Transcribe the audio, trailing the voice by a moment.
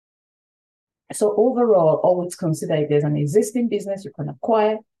So overall, always consider if there's an existing business you can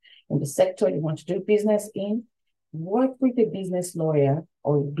acquire in the sector you want to do business in, work with a business lawyer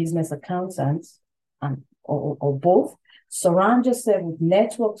or a business accountant, or both. Surround yourself with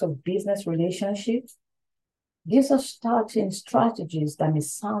networks of business relationships. These are starting strategies that may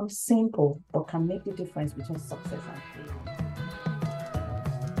sound simple, but can make the difference between success and failure.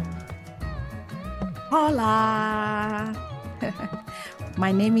 Hola!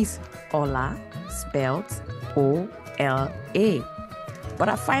 My name is Ola, spelled O-L-A. But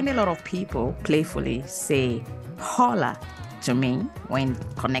I find a lot of people playfully say holla to me when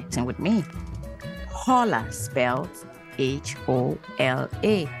connecting with me. Hola, spelled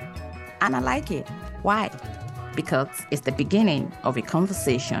H-O-L-A. And I like it. Why? Because it's the beginning of a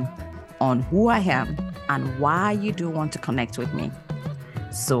conversation on who I am and why you do want to connect with me.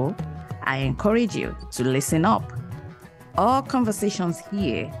 So I encourage you to listen up. All conversations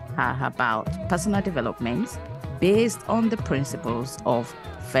here are about personal development based on the principles of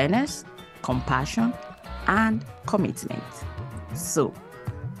fairness, compassion, and commitment. So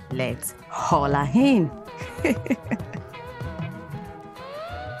let's holla in.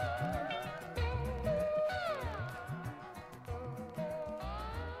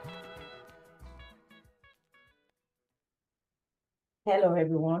 Hello,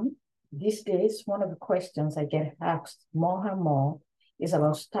 everyone. These days, one of the questions I get asked more and more is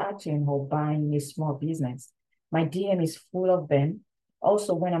about starting or buying a small business. My DM is full of them.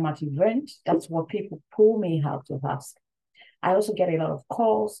 Also, when I'm at events, that's what people pull me out to ask. I also get a lot of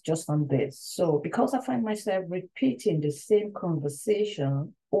calls just on this. So because I find myself repeating the same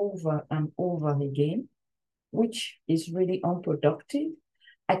conversation over and over again, which is really unproductive,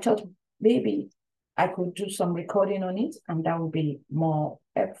 I thought maybe I could do some recording on it and that would be more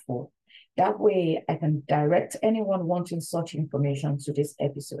helpful. That way I can direct anyone wanting such information to this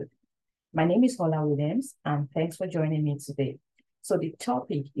episode. My name is Ola Williams and thanks for joining me today. So the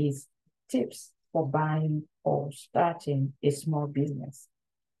topic is tips for buying or starting a small business.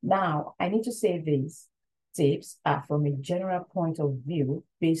 Now, I need to say these tips are from a general point of view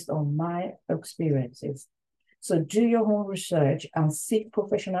based on my experiences. So do your own research and seek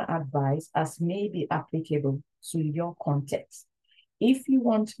professional advice as may be applicable to your context. If you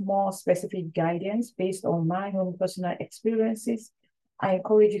want more specific guidance based on my own personal experiences, I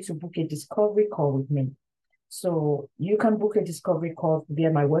encourage you to book a discovery call with me. So you can book a discovery call via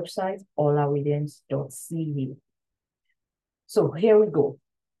my website, olawilliams.ca. So here we go.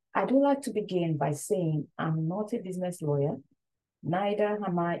 I do like to begin by saying I'm not a business lawyer, neither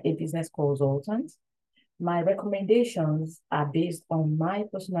am I a business consultant. My recommendations are based on my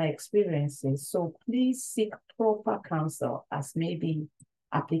personal experiences, so please seek proper counsel as may be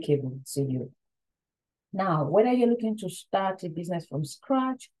applicable to you. Now, whether you're looking to start a business from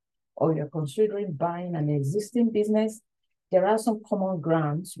scratch or you're considering buying an existing business, there are some common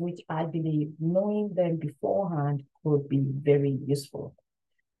grounds which I believe knowing them beforehand could be very useful.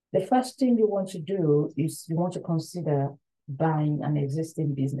 The first thing you want to do is you want to consider buying an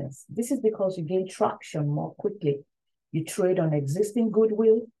existing business. This is because you gain traction more quickly. You trade on existing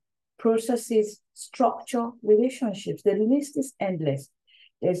goodwill, processes, structure, relationships. The list is endless.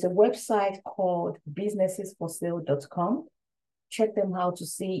 There's a website called businessesforsale.com. Check them out to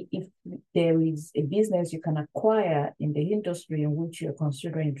see if there is a business you can acquire in the industry in which you're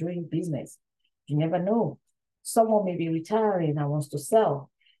considering doing business. You never know. Someone may be retiring and wants to sell.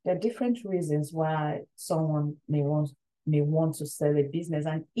 There are different reasons why someone may want to sell a business.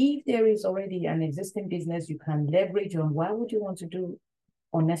 And if there is already an existing business you can leverage on, why would you want to do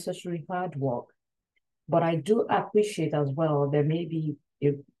unnecessary hard work? But I do appreciate as well, there may be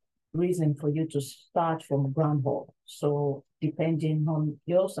a reason for you to start from ground up. So depending on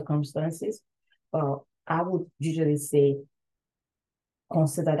your circumstances, I would usually say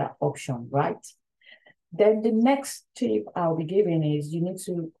consider that option, right? Then the next tip I'll be giving is you need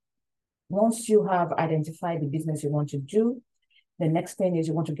to, once you have identified the business you want to do, the next thing is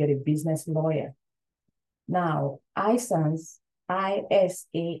you want to get a business lawyer. Now, ISAN,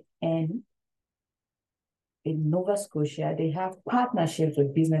 ISAN, in Nova Scotia, they have partnerships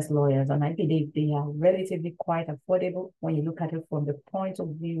with business lawyers, and I believe they are relatively quite affordable when you look at it from the point of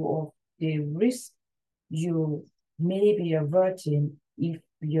view of the risk you may be averting if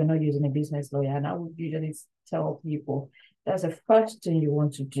you're not using a business lawyer. And I would usually tell people that's the first thing you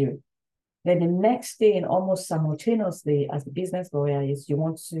want to do. Then the next thing, almost simultaneously as a business lawyer, is you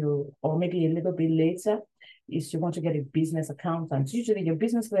want to, or maybe a little bit later, is you want to get a business accountant. Usually your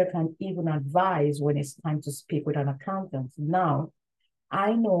business lawyer can even advise when it's time to speak with an accountant. Now,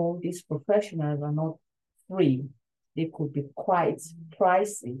 I know these professionals are not free. They could be quite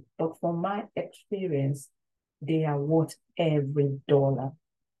pricey, but from my experience, they are worth every dollar.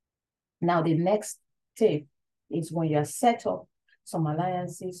 Now, the next tip is when you're set up, some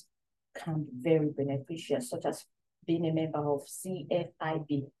alliances can be very beneficial, such as being a member of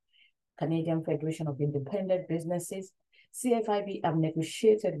CFIB, Canadian Federation of Independent Businesses. CFIB have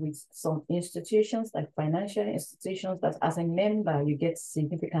negotiated with some institutions, like financial institutions, that as a member, you get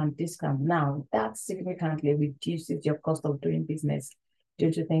significant discount. Now, that significantly reduces your cost of doing business.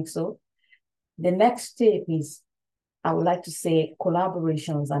 Don't you think so? The next step is, I would like to say,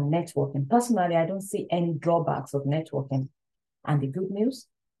 collaborations and networking. Personally, I don't see any drawbacks of networking. And the good news,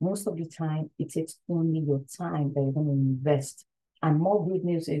 most of the time, it takes only your time that you're going to invest. And more good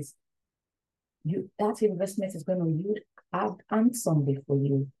news is, that investment is going to yield out handsomely for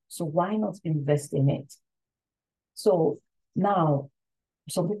you. So why not invest in it? So now,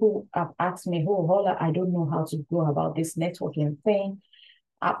 some people have asked me, oh, Hola, I don't know how to go about this networking thing.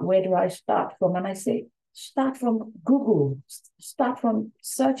 Where do I start from? And I say, start from Google, start from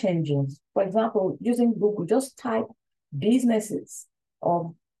search engines. For example, using Google, just type businesses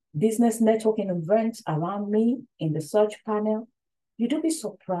or business networking events around me in the search panel. You don't be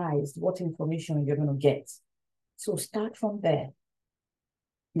surprised what information you're going to get. So start from there.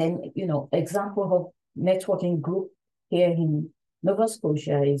 Then, example of networking group here in Nova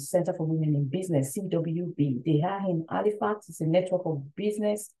Scotia is Center for Women in Business, CWB. They are in Halifax. It's a network of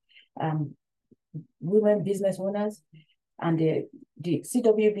business, women business owners. And the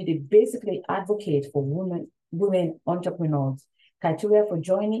CWB, they basically advocate for women entrepreneurs. Criteria for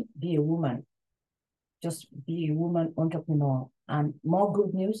joining, be a woman. Just be a woman entrepreneur. And more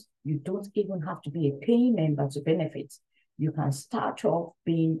good news, you don't even have to be a paying member to benefit. You can start off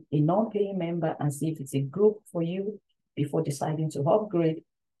being a non-paying member and see if it's a group for you before deciding to upgrade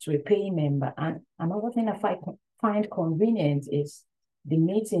to a paying member. And another thing I find convenient is the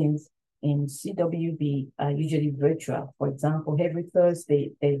meetings in CWB are usually virtual. For example, every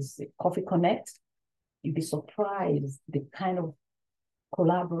Thursday, there's a Coffee Connect. You'd be surprised the kind of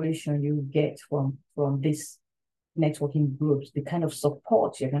collaboration you get from this networking groups, the kind of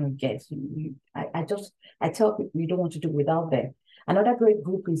support you're going to get. I tell people you don't want to do without them. Another great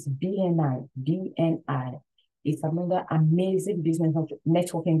group is BNI. BNI is another amazing business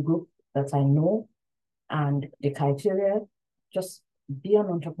networking group that I know. And the criteria, just be an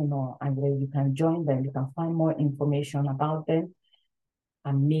entrepreneur, and then you can join them. You can find more information about them.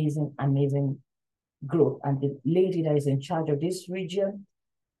 Amazing, amazing group. And the lady that is in charge of this region,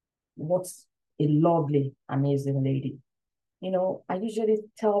 what's a lovely, amazing lady. I usually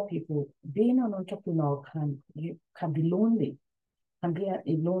tell people being an entrepreneur can be lonely, can be a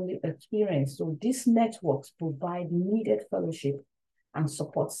lonely experience. So these networks provide needed fellowship and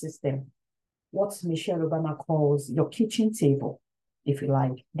support system. What Michelle Obama calls your kitchen table, if you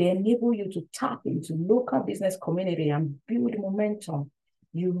like. They enable you to tap into local business community and build momentum.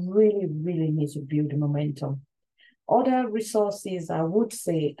 You really, really need to build momentum. Other resources, I would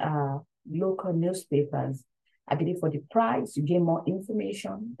say, are local newspapers. I believe for the price, you gain more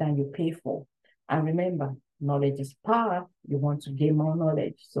information than you pay for. And remember, knowledge is power. You want to gain more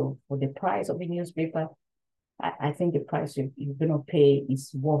knowledge. So for the price of a newspaper, I think the price you're going to pay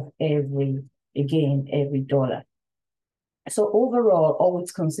is worth every dollar. So overall,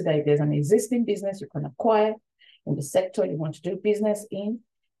 always consider if there's an existing business you can acquire in the sector you want to do business in,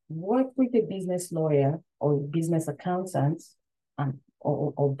 work with a business lawyer or a business accountant,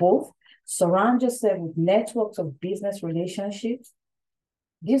 or both. Surround yourself with networks of business relationships.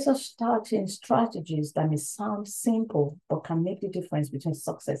 These are starting strategies that may sound simple, but can make the difference between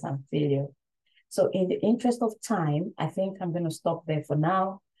success and failure. So in the interest of time, I think I'm going to stop there for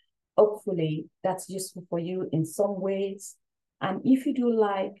now. Hopefully that's useful for you in some ways. And if you do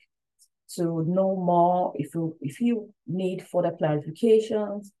like to know more, if you need further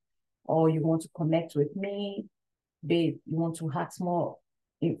clarifications, or you want to connect with me, you want to ask more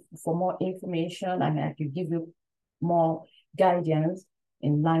for more information, and I can give you more guidance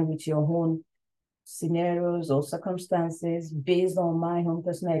in line with your own scenarios or circumstances based on my own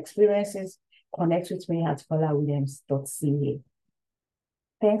personal experiences, connect with me at holawilliams.ca.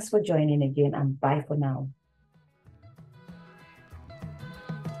 Thanks for joining again, and bye for now.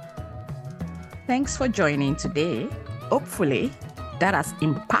 Thanks for joining today. Hopefully, that has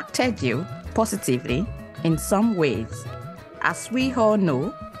impacted you positively in some ways. As we all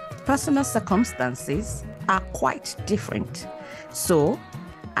know, personal circumstances are quite different. So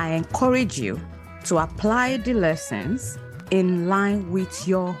I encourage you to apply the lessons in line with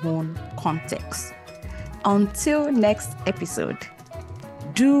your own context. Until next episode,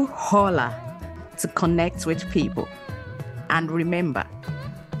 do holla to connect with people. And remember,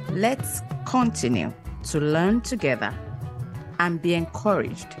 let's continue to learn together and be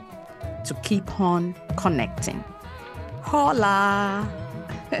encouraged to keep on connecting. Hola!